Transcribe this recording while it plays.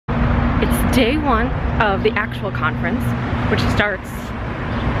Day one of the actual conference, which starts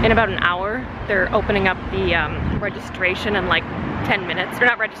in about an hour. They're opening up the registration in like 10 minutes. Or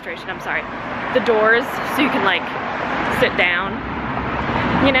not registration, I'm sorry. The doors, so you can like sit down.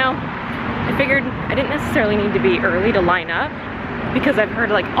 You know, I figured I didn't necessarily need to be early to line up because I've heard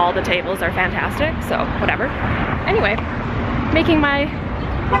like all the tables are fantastic, so whatever. Anyway, making my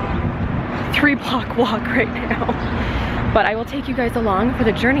 3-block walk right now. But I will take you guys along for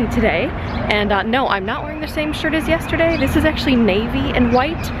the journey today. And no, I'm not wearing the same shirt as yesterday. This is actually navy and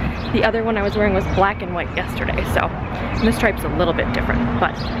white. The other one I was wearing was black and white yesterday. So the stripe's a little bit different,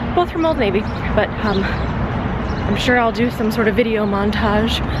 but both from Old Navy. But I'm sure I'll do some sort of video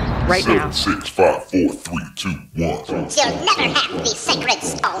montage right now. 7, 6, 5, 4, 3, 2, 1. You'll never have the sacred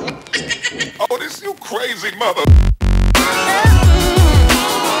stone. Oh, this you crazy mother.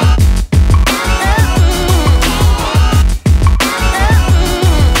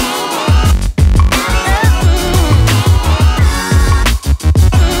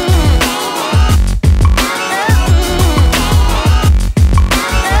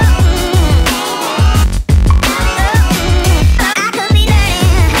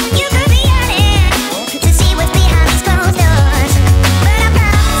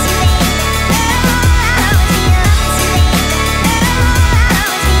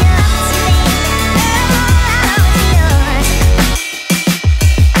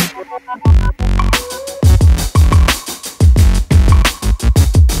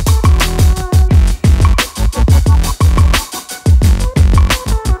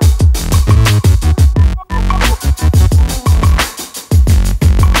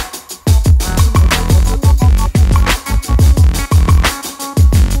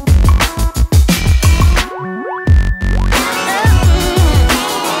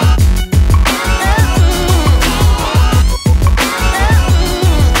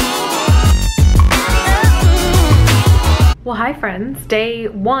 Hi friends, day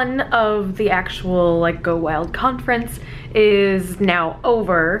one of the actual like GoWild conference is now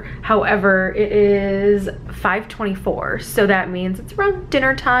over. However, it is 5:24, so that means it's around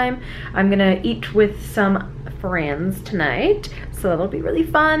dinner time. I'm gonna eat with some friends tonight, so that'll be really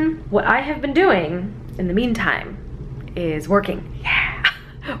fun. What I have been doing in the meantime is working. Yeah,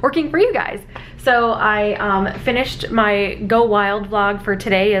 working for you guys. So I finished my GoWild vlog for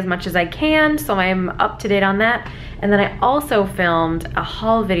today as much as I can, so I'm up to date on that. And then I also filmed a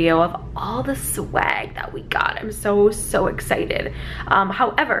haul video of all the swag that we got. I'm so excited.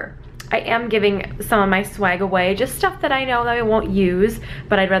 However, I am giving some of my swag away, just stuff that I know that I won't use,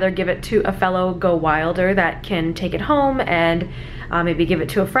 but I'd rather give it to a fellow GoWilder that can take it home and maybe give it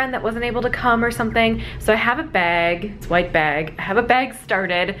to a friend that wasn't able to come or something. So I have a bag, it's a white bag. I have a bag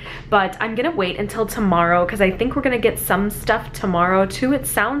started, but I'm gonna wait until tomorrow because I think we're gonna get some stuff tomorrow too, it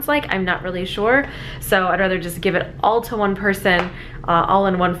sounds like. I'm not really sure. So I'd rather just give it all to one person, all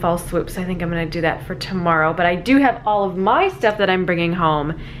in one fell swoop. So I think I'm gonna do that for tomorrow. But I do have all of my stuff that I'm bringing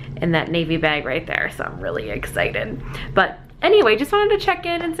home in that navy bag right there, so I'm really excited. But anyway, just wanted to check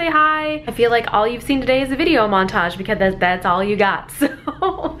in and say hi. I feel like all you've seen today is a video montage because that's all you got. So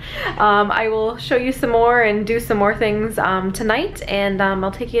I will show you some more and do some more things tonight, and I'll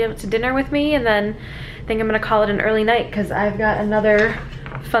take you to dinner with me, and then I think I'm gonna call it an early night because I've got another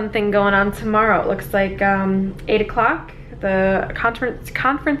fun thing going on tomorrow. It looks like 8 o'clock. The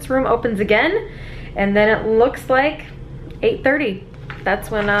conference room opens again, and then it looks like 8:30.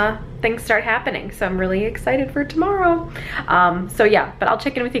 That's when things start happening. So I'm really excited for tomorrow. So yeah, but I'll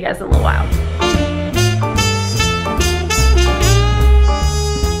check in with you guys in a little while.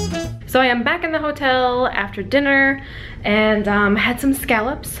 So I am back in the hotel after dinner and had some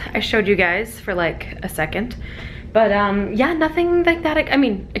scallops. I showed you guys for like a second. But yeah, nothing like that. I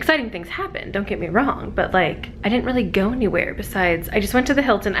mean, exciting things happened, don't get me wrong, but like, I didn't really go anywhere besides, I just went to the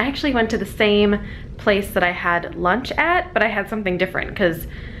Hilton. I actually went to the same place that I had lunch at, but I had something different because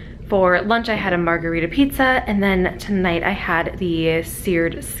for lunch I had a margarita pizza, and then tonight I had the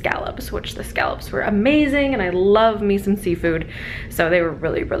seared scallops, which the scallops were amazing, and I love me some seafood, so they were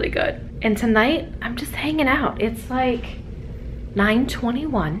really good. And tonight, I'm just hanging out. It's like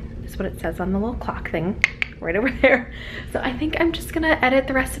 9:21 is what it says on the little clock thing right over there. So I think I'm just gonna edit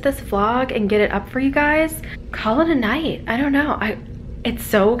the rest of this vlog and get it up for you guys. Call it a night. I don't know. It's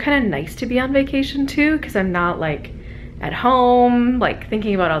so kind of nice to be on vacation too, because I'm not like at home, like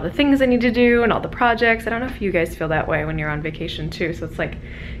thinking about all the things I need to do and all the projects. I don't know if you guys feel that way when you're on vacation too. So it's like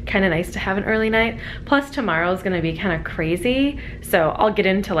kind of nice to have an early night. Plus tomorrow is gonna be kind of crazy. So I'll get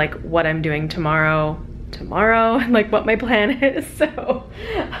into like what I'm doing tomorrow tomorrow and like what my plan is. So,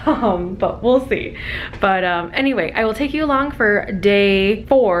 but we'll see. But anyway, I will take you along for day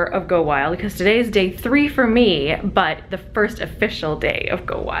 4 of Go Wild because today is day 3 for me, but the first official day of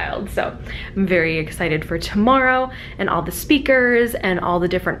Go Wild. So I'm very excited for tomorrow and all the speakers and all the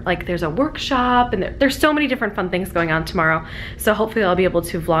different, like there's a workshop and there's so many different fun things going on tomorrow. So hopefully I'll be able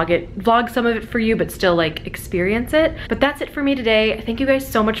to vlog some of it for you, but still like experience it. But that's it for me today. Thank you guys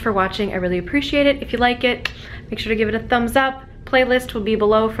so much for watching. I really appreciate it. If you like it, make sure to give it a thumbs up. Playlist will be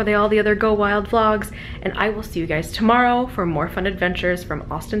below for all the other Go Wild vlogs, and I will see you guys tomorrow for more fun adventures from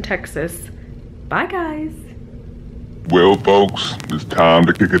Austin, Texas. Bye guys. Well, folks, it's time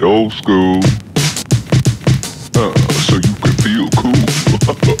to kick it old school.